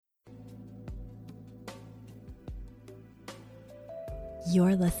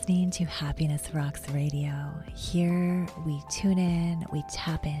You're listening to Happiness Rocks Radio. Here we tune in, we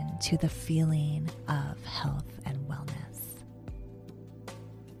tap into the feeling of health and wellness.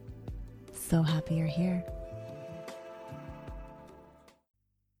 So happy you're here.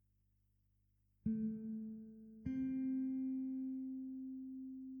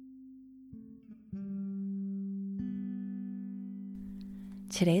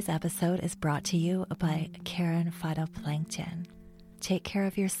 Today's episode is brought to you by Karen Phytoplankton. Take care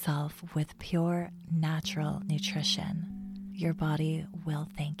of yourself with pure, natural nutrition. Your body will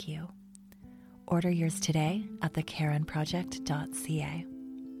thank you. Order yours today at TheKarenProject.ca.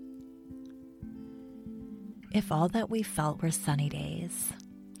 If all that we felt were sunny days,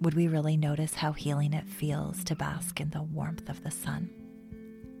 would we really notice how healing it feels to bask in the warmth of the sun?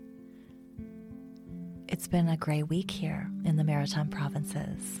 It's been a gray week here in the Maritime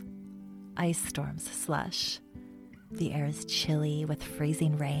provinces. Ice storms, slush. The air is chilly with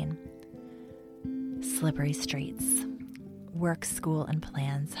freezing rain. Slippery streets. Work, school, and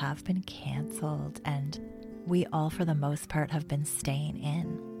plans have been canceled, and we all, for the most part, have been staying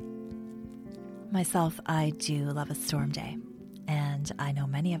in. Myself, I do love a storm day, and I know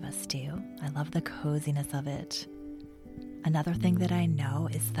many of us do. I love the coziness of it. Another thing that I know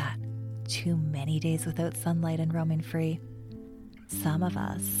is that too many days without sunlight and roaming free, some of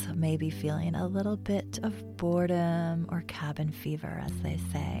us may be feeling a little bit of boredom or cabin fever, as they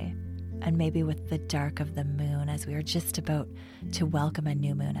say. And maybe with the dark of the moon, as we are just about to welcome a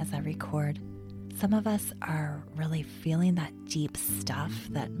new moon as I record, some of us are really feeling that deep stuff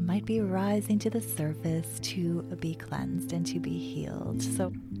that might be rising to the surface to be cleansed and to be healed.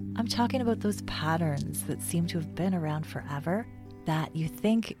 So I'm talking about those patterns that seem to have been around forever, that you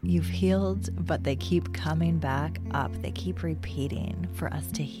think you've healed, but they keep coming back up. They keep repeating for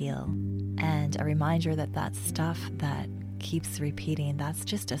us to heal. And a reminder that that stuff that keeps repeating, that's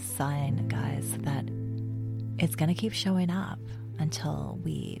just a sign, guys, that it's going to keep showing up until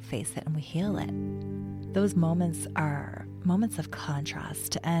we face it and we heal it. Those moments are moments of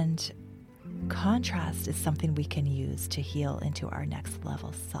contrast, and contrast is something we can use to heal into our next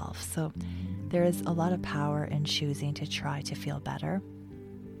level self. So there is a lot of power in choosing to try to feel better.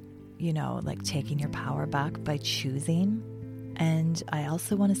 You know, like taking your power back by choosing. And I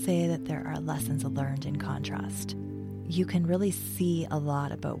also want to say that there are lessons learned in contrast. You can really see a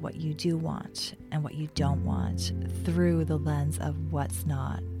lot about what you do want and what you don't want through the lens of what's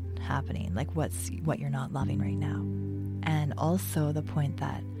not happening, like what you're not loving right now. And also the point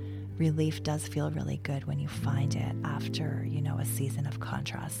that relief does feel really good when you find it after, a season of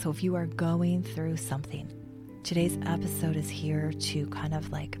contrast. So if you are going through something, today's episode is here to kind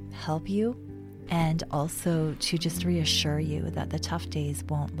of like help you, and also to just reassure you that the tough days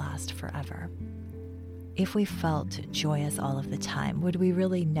won't last forever. If we felt joyous all of the time, would we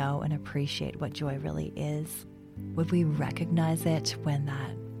really know and appreciate what joy really is? Would we recognize it when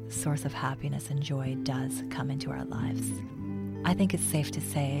that source of happiness and joy does come into our lives? I think it's safe to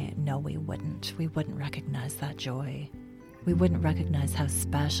say, no, we wouldn't. We wouldn't recognize that joy. We wouldn't recognize how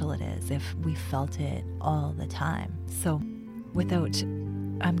special it is if we felt it all the time. So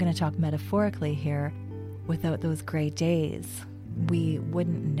I'm going to talk metaphorically here, without those gray days, we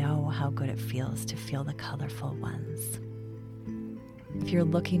wouldn't know how good it feels to feel the colorful ones. If you're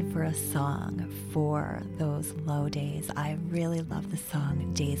looking for a song for those low days, I really love the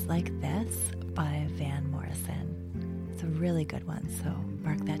song Days Like This by Van Morrison. It's a really good one, so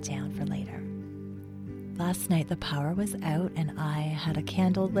mark that down for later. Last night the power was out and I had a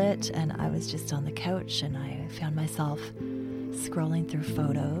candle lit and I was just on the couch and I found myself scrolling through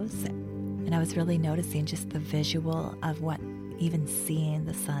photos, and I was really noticing just the visual of what even seeing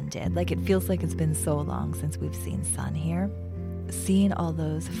the sun did. Like, it feels like it's been so long since we've seen sun here. Seeing all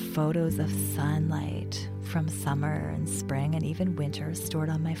those photos of sunlight from summer and spring and even winter stored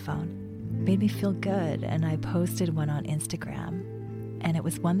on my phone made me feel good, and I posted one on Instagram, and it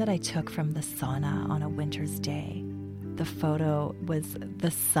was one that I took from the sauna on a winter's day. The photo was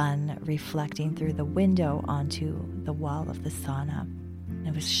the sun reflecting through the window onto the wall of the sauna, and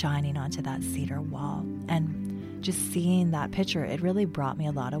it was shining onto that cedar wall. And just seeing that picture, it really brought me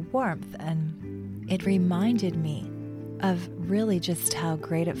a lot of warmth, and it reminded me of really just how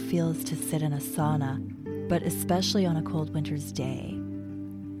great it feels to sit in a sauna, but especially on a cold winter's day.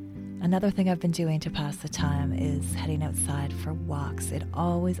 Another thing I've been doing to pass the time is heading outside for walks. It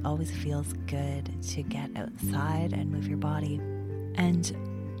always feels good to get outside and move your body. And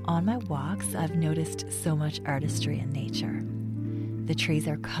on my walks, I've noticed so much artistry in nature. The trees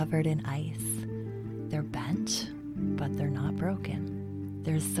are covered in ice. They're bent, but they're not broken.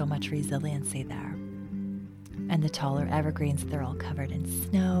 There's so much resiliency there. And the taller evergreens, they're all covered in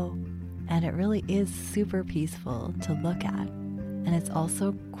snow. And it really is super peaceful to look at. And it's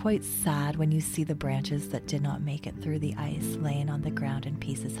also quite sad when you see the branches that did not make it through the ice laying on the ground in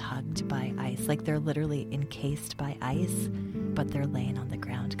pieces, hugged by ice. Like they're literally encased by ice, but they're laying on the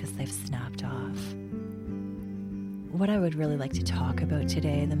ground because they've snapped off. What I would really like to talk about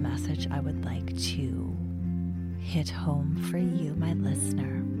today, the message I would like to hit home for you, my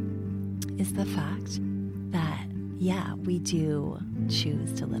listener, is the fact that, yeah, we do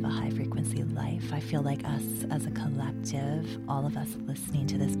choose to live a high frequency life. I feel like us as a collective, all of us listening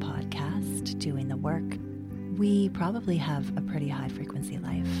to this podcast, doing the work, we probably have a pretty high frequency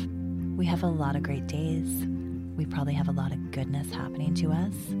life. We have a lot of great days. We probably have a lot of goodness happening to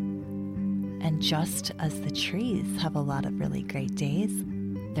us. And just as the trees have a lot of really great days,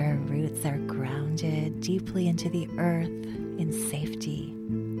 their roots are grounded deeply into the earth in safety.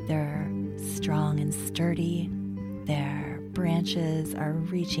 They're strong and sturdy. Their branches are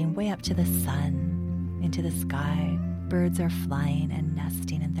reaching way up to the sun, into the sky. Birds are flying and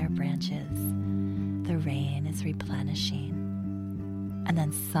nesting in their branches. The rain is replenishing. And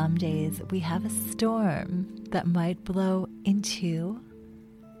then some days we have a storm that might blow into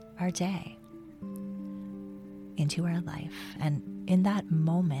our day, into our life. And in that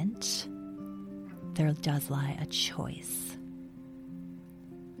moment, there does lie a choice.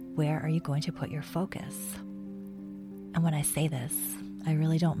 Where are you going to put your focus? And when I say this, I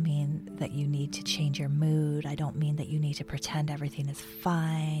really don't mean that you need to change your mood. I don't mean that you need to pretend everything is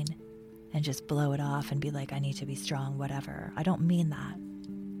fine and just blow it off and be like, I need to be strong, whatever. I don't mean that.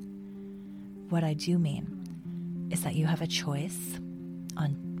 What I do mean is that you have a choice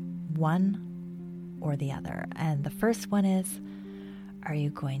on one or the other. And the first one is, are you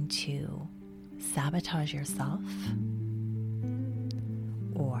going to sabotage yourself?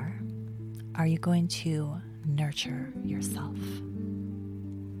 Or are you going to nurture yourself?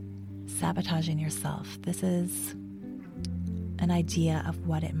 Sabotaging yourself. This is an idea of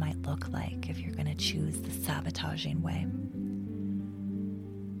what it might look like if you're going to choose the sabotaging way.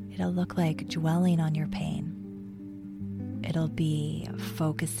 It'll look like dwelling on your pain. It'll be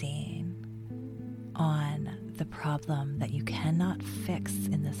focusing on the problem that you cannot fix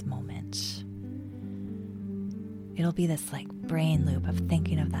in this moment. It'll be this like brain loop of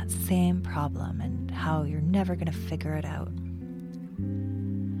thinking of that same problem and how you're never going to figure it out.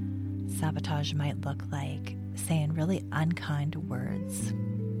 Sabotage might look like saying really unkind words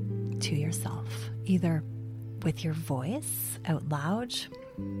to yourself, either with your voice out loud.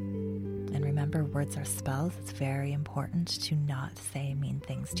 And remember, words are spells. It's very important to not say mean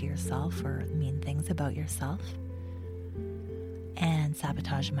things to yourself or mean things about yourself. And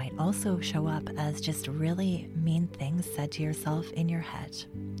sabotage might also show up as just really mean things said to yourself in your head.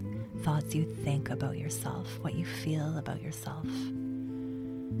 Thoughts you think about yourself, what you feel about yourself.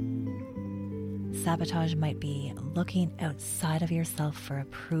 Sabotage might be looking outside of yourself for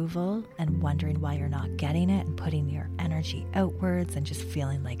approval and wondering why you're not getting it and putting your energy outwards and just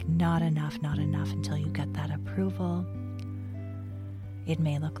feeling like not enough until you get that approval. It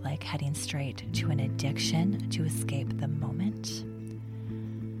may look like heading straight to an addiction to escape the moment.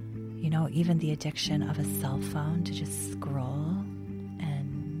 You know, even the addiction of a cell phone to just scroll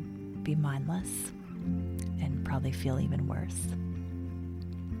and be mindless and probably feel even worse.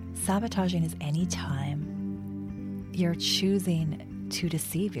 Sabotaging is any time you're choosing to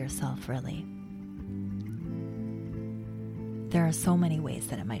deceive yourself, really. There are so many ways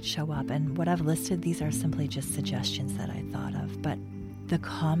that it might show up, and what I've listed, these are simply just suggestions that I thought of, but the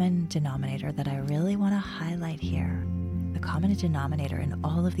common denominator that I really want to highlight here, the common denominator in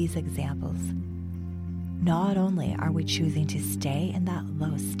all of these examples, not only are we choosing to stay in that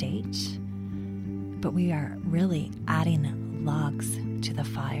low state, but we are really adding logs to the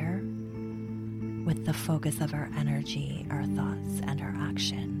fire with the focus of our energy, our thoughts, and our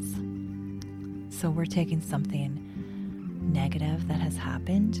actions. So we're taking something negative that has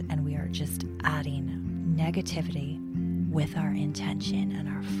happened and we are just adding negativity with our intention and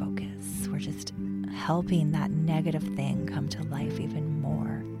our focus. We're just helping that negative thing come to life even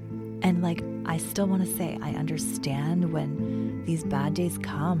more. And like, I still want to say, I understand when these bad days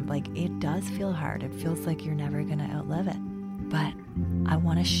come, like it does feel hard. It feels like you're never going to outlive it. But I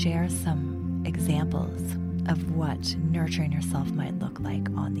want to share some examples of what nurturing yourself might look like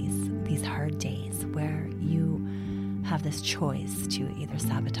on these hard days where you have this choice to either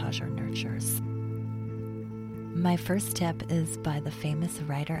sabotage or nurture. My first tip is by the famous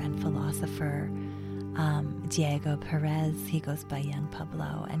writer and philosopher Diego Perez. He goes by Young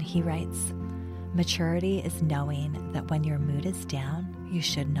Pablo, and he writes, "Maturity is knowing that when your mood is down, You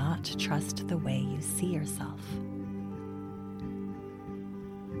should not trust the way you see yourself.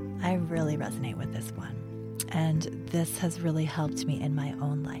 I really resonate with this one, and this has really helped me in my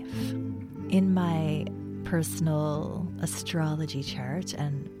own life. In my personal astrology chart,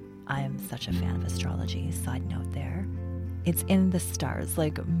 and I am such a fan of astrology, side note there, it's in the stars.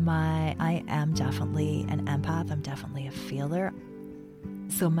 I am definitely an empath. I'm definitely a feeler.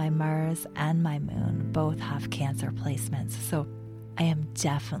 So my Mars and my Moon both have Cancer placements. So I am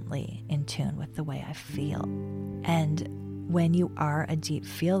definitely in tune with the way I feel. And when you are a deep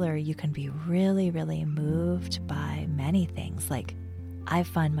feeler, you can be really, really moved by many things. Like, I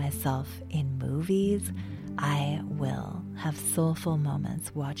find myself in movies. I will have soulful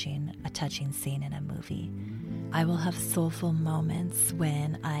moments watching a touching scene in a movie. I will have soulful moments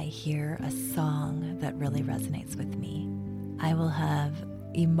when I hear a song that really resonates with me. I will have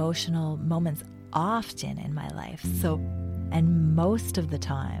emotional moments often in my life. And most of the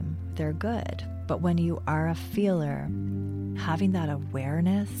time, they're good. But when you are a feeler, having that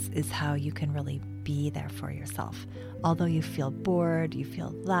awareness is how you can really be there for yourself. Although you feel bored, you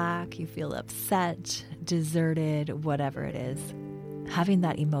feel lack, you feel upset, deserted, whatever it is, having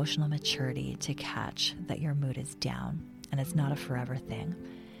that emotional maturity to catch that your mood is down and it's not a forever thing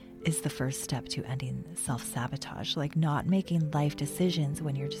is the first step to ending self-sabotage, like not making life decisions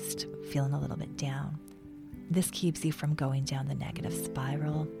when you're just feeling a little bit down. This keeps you from going down the negative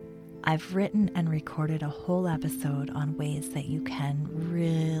spiral. I've written and recorded a whole episode on ways that you can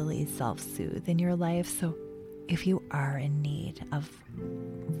really self-soothe in your life. So if you are in need of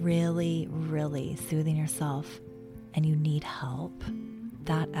really, really soothing yourself and you need help,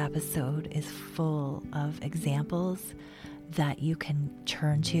 that episode is full of examples that you can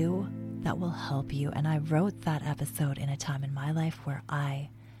turn to that will help you. And I wrote that episode in a time in my life where I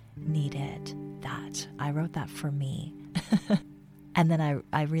needed that. I wrote that for me. And then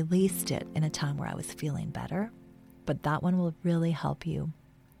I released it in a time where I was feeling better. But that one will really help you.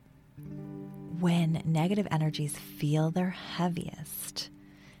 When negative energies feel their heaviest,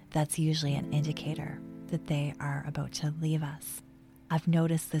 that's usually an indicator that they are about to leave us. I've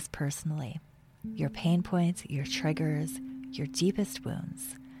noticed this personally. Your pain points, your triggers, your deepest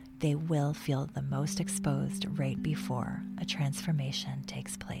wounds, they will feel the most exposed right before a transformation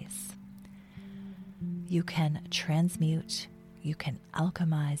takes place. You can transmute, you can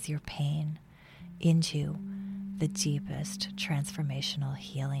alchemize your pain into the deepest transformational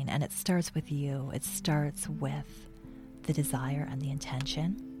healing. And it starts with you. It starts with the desire and the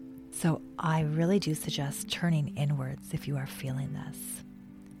intention. So I really do suggest turning inwards if you are feeling this.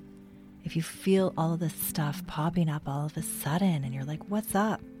 If you feel all of this stuff popping up all of a sudden and you're like, what's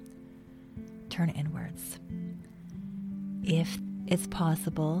up? Turn inwards. If it's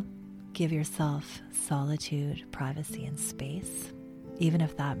possible, give yourself solitude, privacy, and space, even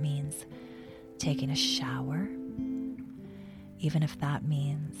if that means taking a shower, even if that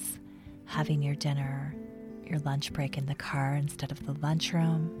means having your dinner, your lunch break in the car instead of the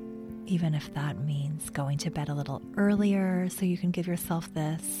lunchroom, even if that means going to bed a little earlier so you can give yourself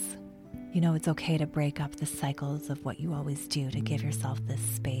this. You know, it's okay to break up the cycles of what you always do to give yourself this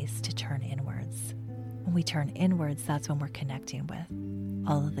space to turn inwards. When we turn inwards, that's when we're connecting with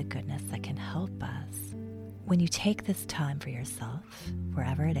all of the goodness that can help us. When you take this time for yourself,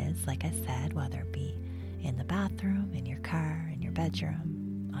 wherever it is, like I said, whether it be in the bathroom, in your car, in your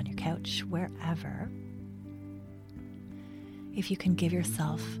bedroom, on your couch, wherever, if you can give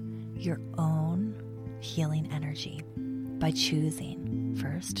yourself your own healing energy by choosing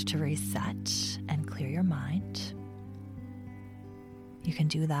first to reset and clear your mind. You can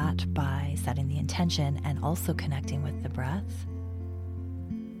do that by setting the intention and also connecting with the breath.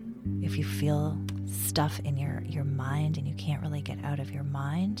 If you feel stuff in your mind and you can't really get out of your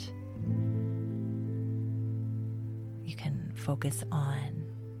mind, you can focus on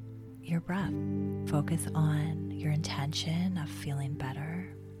your breath. Focus on your intention of feeling better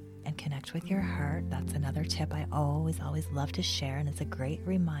and connect with your heart. That's another tip I always love to share, and it's a great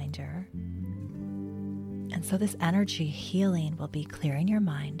reminder. And so this energy healing will be clearing your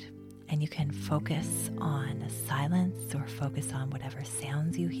mind, and you can focus on silence or focus on whatever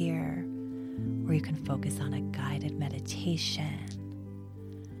sounds you hear, or you can focus on a guided meditation,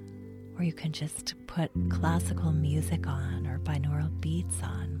 or you can just put classical music on or binaural beats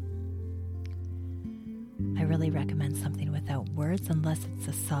on. I really recommend something without words unless it's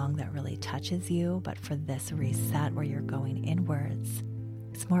a song that really touches you. But for this reset where you're going inwards,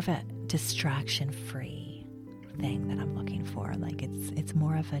 it's more of a distraction-free thing that I'm looking for. Like it's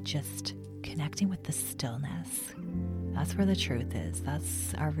more of a just connecting with the stillness. That's where the truth is.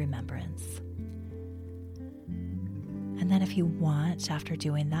 That's our remembrance. And then if you want, after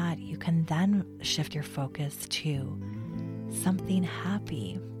doing that, you can then shift your focus to something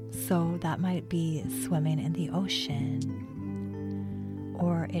happy. So that might be swimming in the ocean,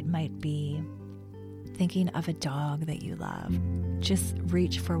 or it might be thinking of a dog that you love. Just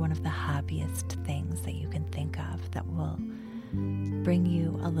reach for one of the happiest things that you can think of that will bring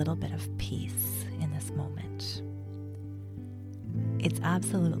you a little bit of peace in this moment. It's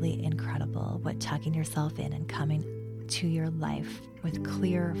absolutely incredible what tucking yourself in and coming to your life with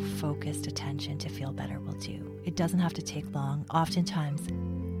clear, focused attention to feel better will do. It doesn't have to take long. Oftentimes,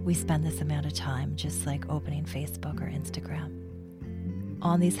 we spend this amount of time just like opening Facebook or Instagram.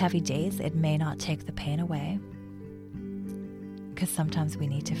 On these heavy days, it may not take the pain away, because sometimes we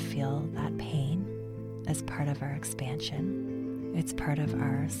need to feel that pain as part of our expansion. It's part of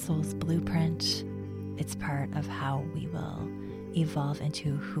our soul's blueprint. It's part of how we will evolve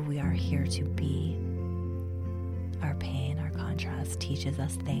into who we are here to be. Our pain, our contrast teaches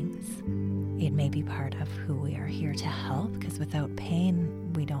us things. It may be part of who we are here to help, because without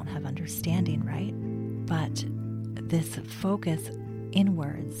pain, we don't have understanding, right? But this focus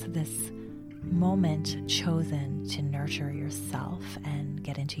inwards, this moment chosen to nurture yourself and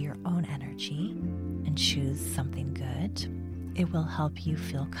get into your own energy and choose something good, it will help you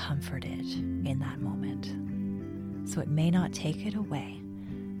feel comforted in that moment. So it may not take it away,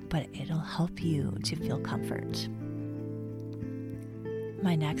 but it'll help you to feel comfort.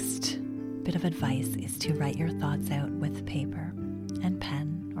 My next bit of advice is to write your thoughts out with paper and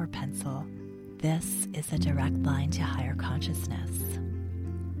pen or pencil. This is a direct line to higher consciousness.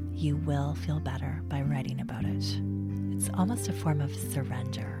 You will feel better by writing about it. It's almost a form of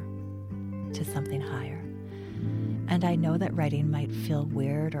surrender to something higher. And I know that writing might feel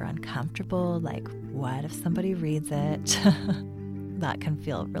weird or uncomfortable, like, what if somebody reads it? That can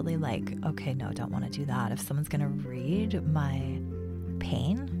feel really like, okay, no, don't want to do that. If someone's going to read my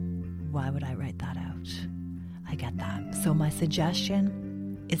pain, why would I write that out? I get that. So my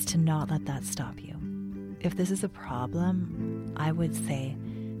suggestion is to not let that stop you. If this is a problem, I would say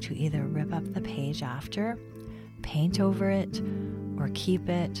to either rip up the page after, paint over it, or keep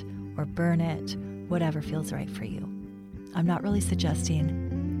it, or burn it, whatever feels right for you. I'm not really suggesting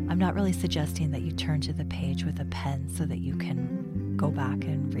that you turn to the page with a pen so that you can go back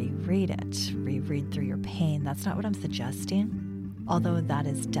and reread through your pain. That's not what I'm suggesting. Although that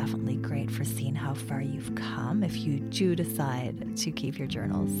is definitely great for seeing how far you've come if you do decide to keep your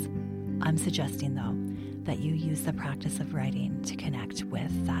journals. I'm suggesting, though, that you use the practice of writing to connect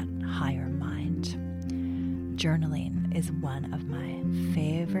with that higher mind. Journaling is one of my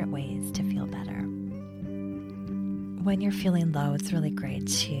favorite ways to feel better. When you're feeling low, it's really great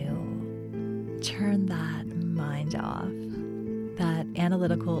to turn that mind off, that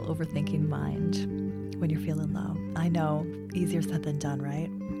analytical, overthinking mind when you're feeling low. I know, easier said than done, right?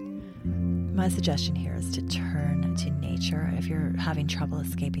 My suggestion here is to turn to nature if you're having trouble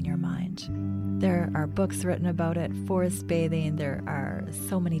escaping your mind. There are books written about it, forest bathing, there are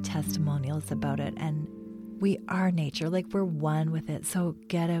so many testimonials about it, and we are nature, like we're one with it. So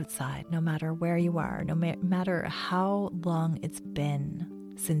get outside, no matter where you are, no matter how long it's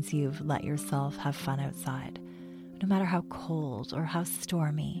been since you've let yourself have fun outside, no matter how cold or how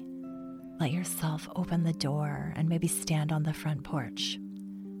stormy, let yourself open the door and maybe stand on the front porch.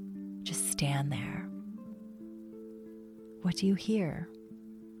 Just stand there. What do you hear?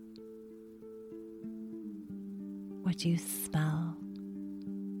 What do you smell?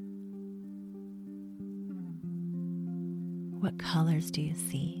 What colors do you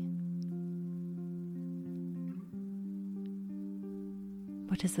see?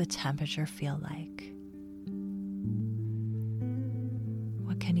 What does the temperature feel like?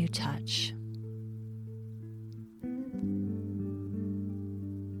 What can you touch?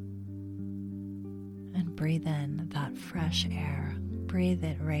 And breathe in that fresh air. Breathe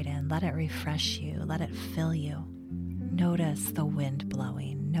it right in. Let it refresh you. Let it fill you. Notice the wind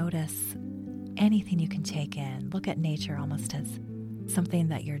blowing. Notice anything you can take in. Look at nature almost as something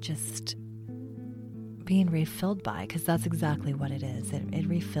that you're just being refilled by, because that's exactly what it is. It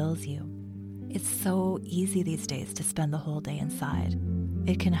refills you. It's so easy these days to spend the whole day inside.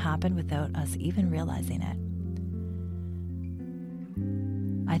 It can happen without us even realizing it.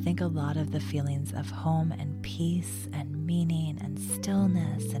 I think a lot of the feelings of home and peace and meaning and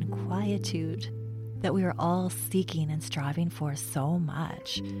stillness and quietude that we are all seeking and striving for so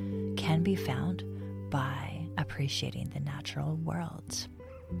much can be found by appreciating the natural world.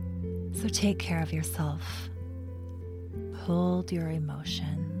 So take care of yourself. Hold your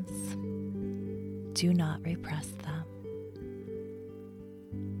emotions. Do not repress them.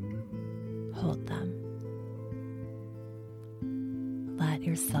 Hold them. let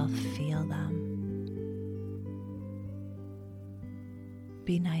yourself feel them.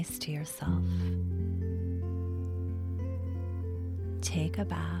 Be nice to yourself. Take a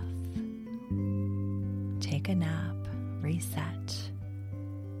bath, take a nap, reset.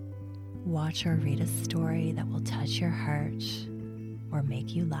 Watch or read a story that will touch your heart or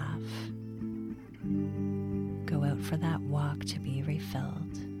make you laugh. Go out for that walk to be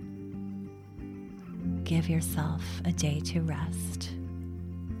refilled. Give yourself a day to rest,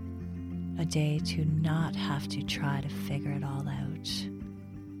 a day to not have to try to figure it all out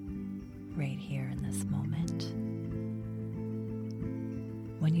right here in this moment.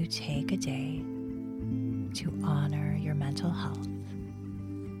 When you take a day to honor your mental health,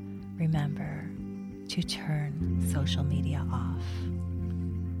 remember to turn social media off.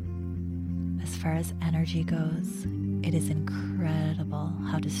 As far as energy goes, it is incredible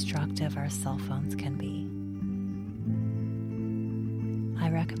how destructive our cell phones can be. I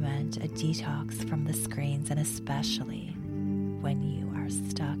recommend a detox from the screens, and especially when you are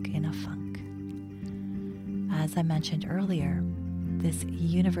stuck in a funk. As I mentioned earlier, this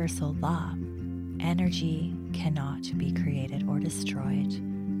universal law, energy cannot be created or destroyed,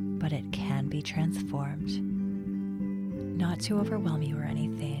 but it can be transformed. Not to overwhelm you or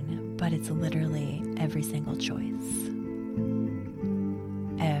anything, but it's literally every single choice.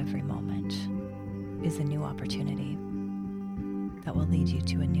 Every moment is a new opportunity that will lead you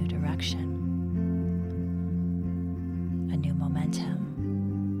to a new direction, a new momentum.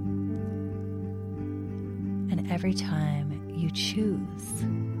 And every time you choose,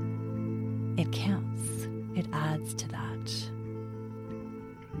 it counts. It adds to that.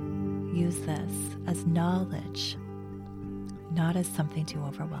 Use this as knowledge, not as something to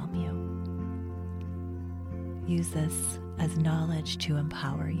overwhelm you. Use this as knowledge to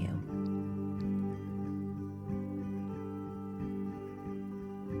empower you.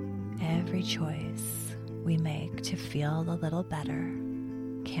 Every choice we make to feel a little better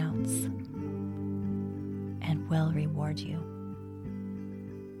counts and will reward you.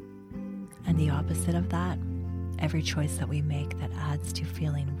 And the opposite of that, every choice that we make that adds to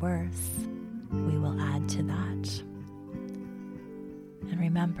feeling worse, we will add to that. And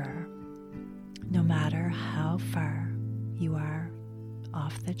remember, no matter how far you are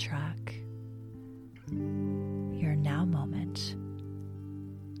off the track, your now moment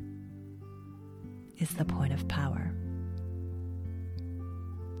is the point of power.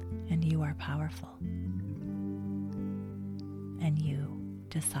 And you are powerful. And you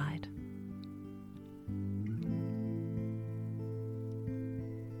decide.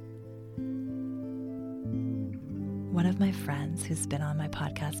 One of my friends who's been on my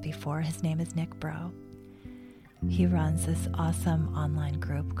podcast before, his name is Nick Bro. He runs this awesome online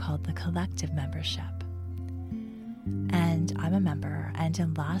group called the Collective Membership. And I'm a member, and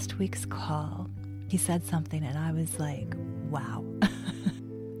in last week's call, he said something and I was like, wow.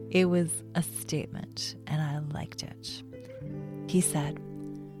 It was a statement and I liked it. He said,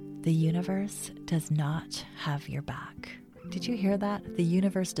 "The universe does not have your back." Did you hear that? The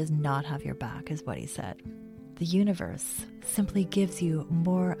universe does not have your back is what he said. The universe simply gives you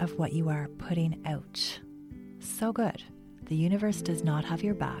more of what you are putting out. So good. The universe does not have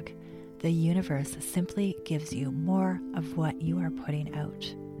your back. The universe simply gives you more of what you are putting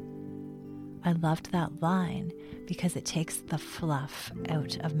out. I loved that line because it takes the fluff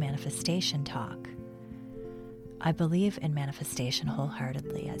out of manifestation talk. I believe in manifestation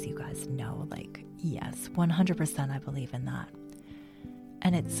wholeheartedly, as you guys know. Yes, 100% I believe in that.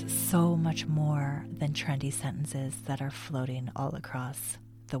 And it's so much more than trendy sentences that are floating all across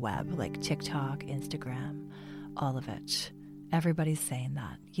the web, like TikTok, Instagram, all of it. Everybody's saying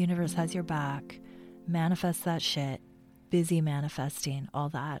that. Universe has your back. Manifest that shit. Busy manifesting, all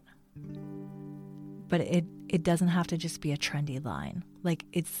that. But it doesn't have to just be a trendy line.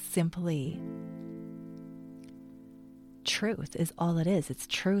 It's simply truth is all it is. It's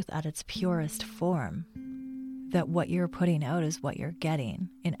truth at its purest form. That what you're putting out is what you're getting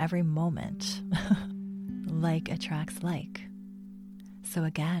in every moment. Like attracts like. So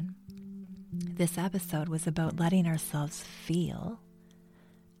again, this episode was about letting ourselves feel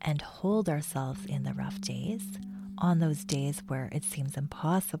and hold ourselves in the rough days, on those days where it seems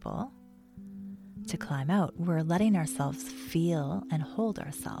impossible to climb out. We're letting ourselves feel and hold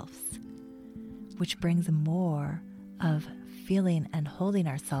ourselves, which brings more of feeling and holding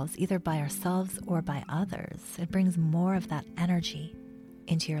ourselves either by ourselves or by others. It brings more of that energy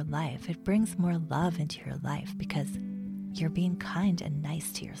into your life. It brings more love into your life because you're being kind and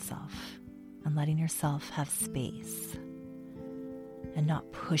nice to yourself and letting yourself have space and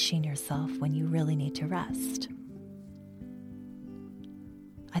not pushing yourself when you really need to rest.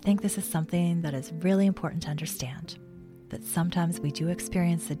 I think this is something that is really important to understand, that sometimes we do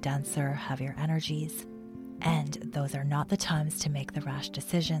experience the denser, heavier energies, and those are not the times to make the rash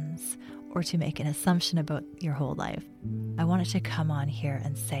decisions or to make an assumption about your whole life. I wanted to come on here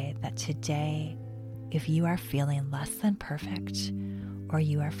and say that today, if you are feeling less than perfect, or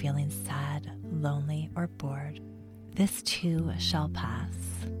you are feeling sad, lonely, or bored, this too shall pass.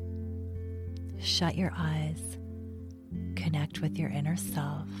 Shut your eyes, connect with your inner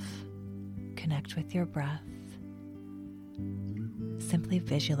self, connect with your breath. Simply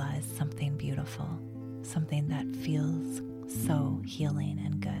visualize something beautiful, something that feels so healing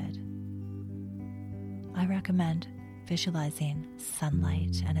and good. I recommend visualizing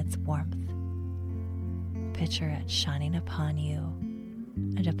sunlight and its warmth. Picture it shining upon you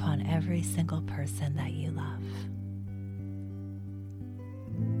and upon every single person that you love.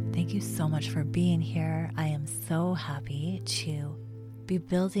 Thank you so much for being here. I am so happy to be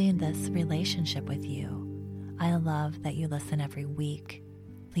building this relationship with you. I love that you listen every week.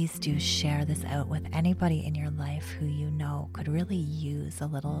 Please do share this out with anybody in your life who you know could really use a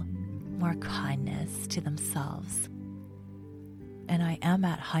little more kindness to themselves. And I am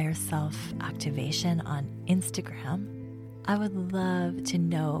at Higher Self Activation on Instagram. I would love to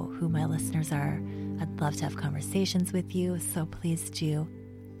know who my listeners are. I'd love to have conversations with you, so please do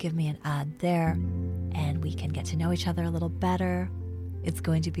give me an ad there and we can get to know each other a little better. It's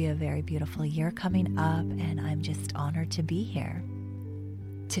going to be a very beautiful year coming up, and I'm just honored to be here.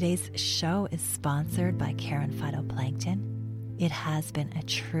 Today's show is sponsored by Karen Phytoplankton. It has been a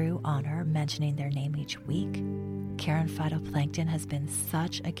true honor mentioning their name each week. Karen Phytoplankton has been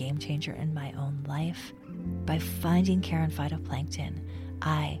such a game changer in my own life. By finding Karen Phytoplankton,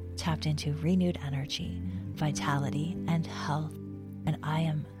 I tapped into renewed energy, vitality, and health, and I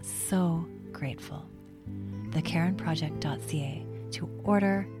am so grateful. TheKarenProject.ca to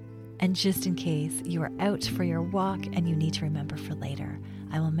order, and just in case you are out for your walk and you need to remember for later,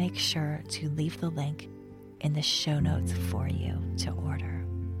 I will make sure to leave the link in the show notes for you to order.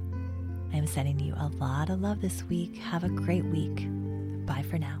 I am sending you a lot of love this week. Have a great week. Bye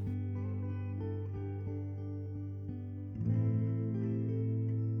for now.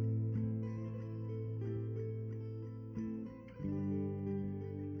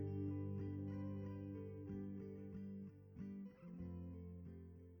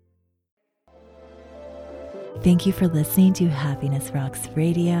 Thank you for listening to Happiness Rocks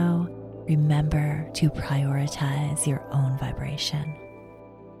Radio. Remember to prioritize your own vibration.